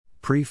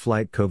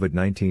Pre-flight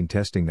COVID-19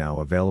 testing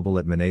now available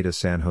at Maneta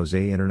San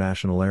Jose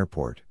International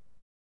Airport.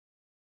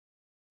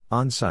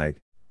 On-site,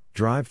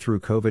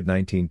 drive-through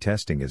COVID-19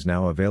 testing is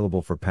now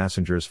available for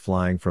passengers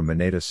flying from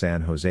Maneta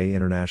San Jose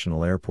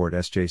International Airport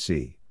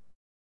SJC.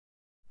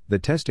 The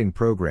testing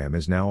program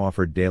is now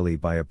offered daily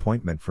by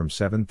appointment from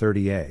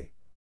 7:30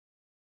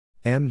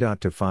 a.m.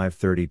 to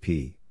 5:30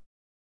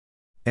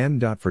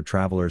 p.m. for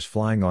travelers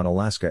flying on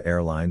Alaska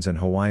Airlines and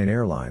Hawaiian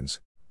Airlines,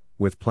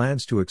 with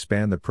plans to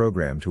expand the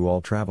program to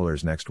all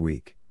travelers next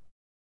week.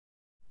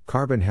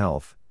 Carbon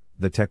Health,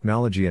 the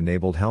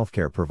technology-enabled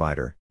healthcare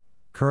provider,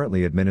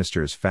 currently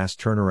administers fast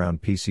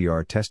turnaround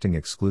PCR testing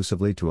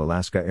exclusively to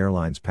Alaska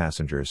Airlines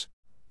passengers,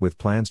 with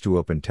plans to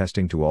open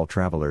testing to all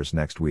travelers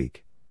next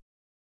week.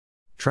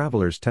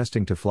 Travelers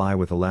testing to fly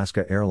with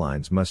Alaska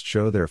Airlines must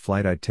show their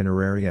flight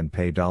itinerary and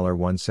pay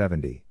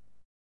 $170.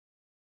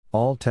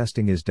 All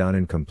testing is done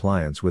in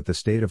compliance with the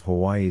State of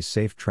Hawaii's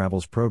Safe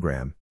Travels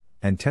program,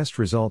 and test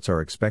results are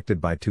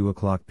expected by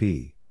 2:00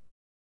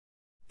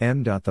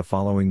 p.m. the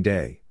following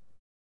day.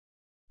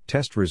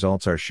 Test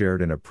results are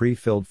shared in a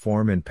pre-filled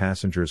form in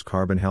passengers'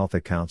 Carbon Health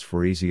accounts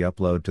for easy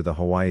upload to the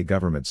Hawaii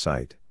government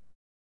site.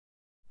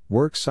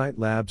 WorkSite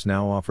Labs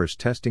now offers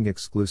testing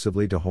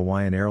exclusively to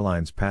Hawaiian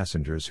Airlines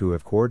passengers who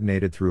have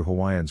coordinated through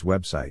Hawaiian's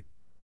website.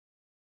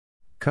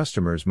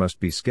 Customers must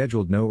be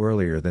scheduled no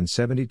earlier than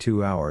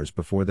 72 hours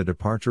before the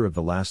departure of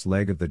the last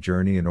leg of the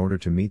journey in order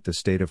to meet the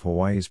State of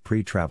Hawaii's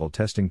pre-travel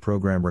testing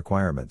program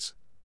requirements.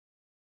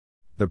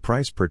 The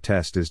price per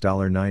test is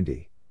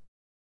 $90.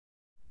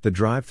 The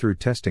drive-through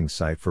testing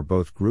site for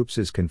both groups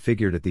is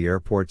configured at the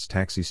airport's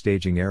taxi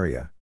staging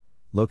area,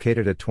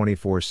 located at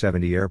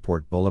 2470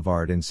 Airport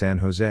Boulevard in San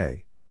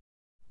Jose.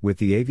 With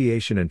the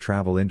aviation and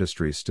travel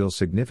industries still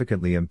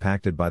significantly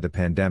impacted by the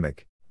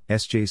pandemic,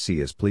 SJC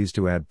is pleased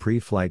to add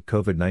pre-flight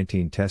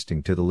COVID-19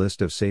 testing to the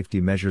list of safety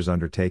measures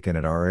undertaken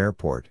at our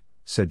airport,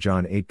 said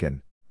John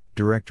Aitken,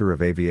 Director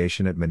of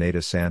Aviation at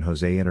Maneta San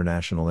Jose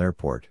International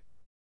Airport.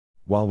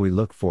 While we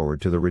look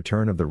forward to the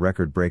return of the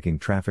record-breaking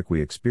traffic we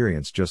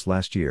experienced just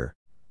last year,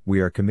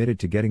 we are committed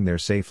to getting there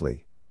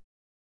safely.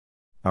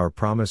 Our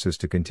promise is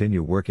to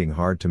continue working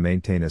hard to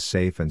maintain a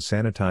safe and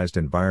sanitized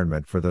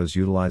environment for those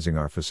utilizing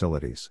our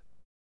facilities.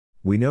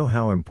 We know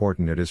how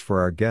important it is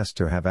for our guests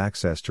to have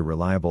access to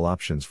reliable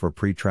options for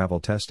pre-travel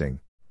testing,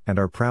 and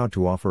are proud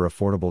to offer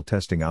affordable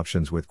testing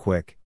options with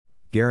quick,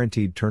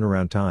 guaranteed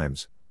turnaround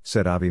times,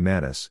 said Avi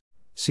Manis,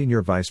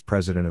 Senior Vice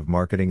President of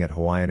Marketing at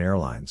Hawaiian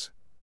Airlines.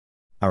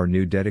 Our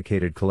new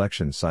dedicated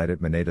collection site at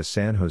Maneta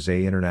San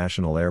Jose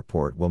International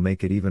Airport will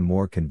make it even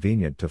more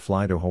convenient to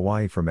fly to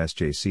Hawaii from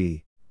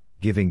SJC,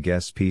 giving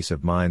guests peace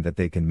of mind that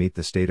they can meet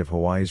the State of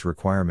Hawaii's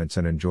requirements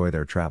and enjoy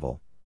their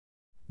travel.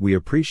 We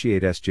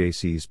appreciate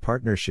SJC's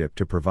partnership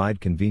to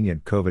provide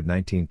convenient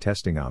COVID-19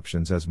 testing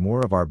options as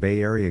more of our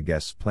Bay Area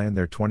guests plan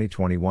their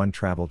 2021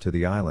 travel to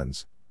the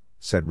islands,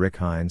 said Rick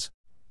Hines,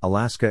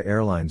 Alaska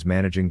Airlines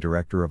Managing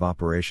Director of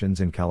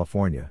Operations in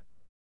California.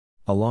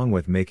 Along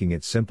with making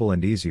it simple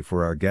and easy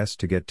for our guests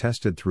to get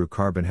tested through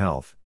Carbon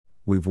Health,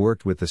 we've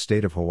worked with the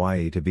State of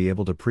Hawaii to be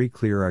able to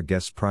pre-clear our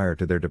guests prior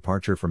to their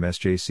departure from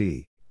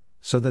SJC,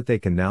 so that they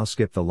can now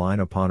skip the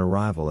line upon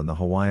arrival in the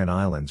Hawaiian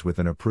Islands with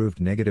an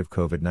approved negative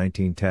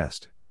COVID-19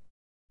 test.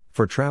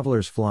 For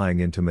travelers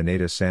flying into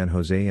Maneta San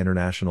Jose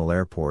International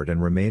Airport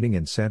and remaining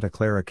in Santa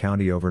Clara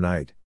County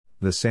overnight,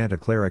 the Santa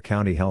Clara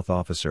County Health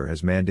Officer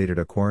has mandated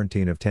a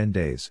quarantine of 10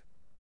 days.